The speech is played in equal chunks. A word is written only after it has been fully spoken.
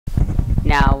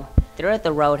Now, there are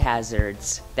the road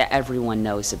hazards that everyone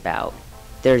knows about.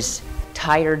 There's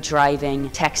tired driving,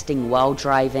 texting while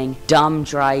driving, dumb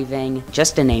driving,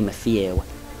 just to name a few.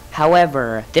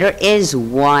 However, there is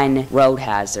one road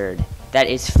hazard that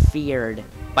is feared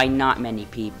by not many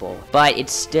people, but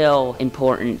it's still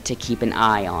important to keep an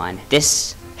eye on.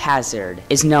 This hazard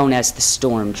is known as the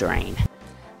storm drain.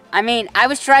 I mean, I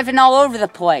was driving all over the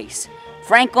place.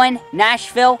 Franklin,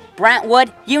 Nashville,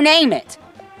 Brentwood, you name it.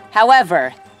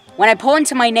 However, when I pull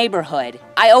into my neighborhood,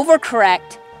 I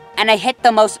overcorrect and I hit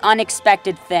the most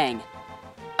unexpected thing.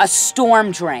 A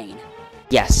storm drain.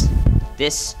 Yes,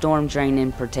 this storm drain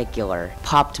in particular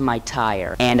popped my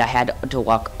tire and I had to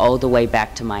walk all the way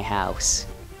back to my house.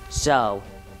 So,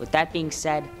 with that being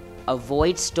said,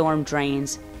 avoid storm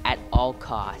drains at all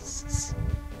costs.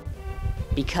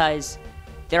 Because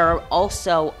there are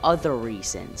also other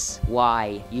reasons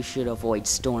why you should avoid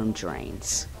storm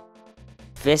drains.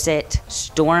 Visit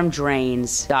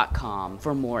stormdrains.com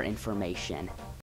for more information.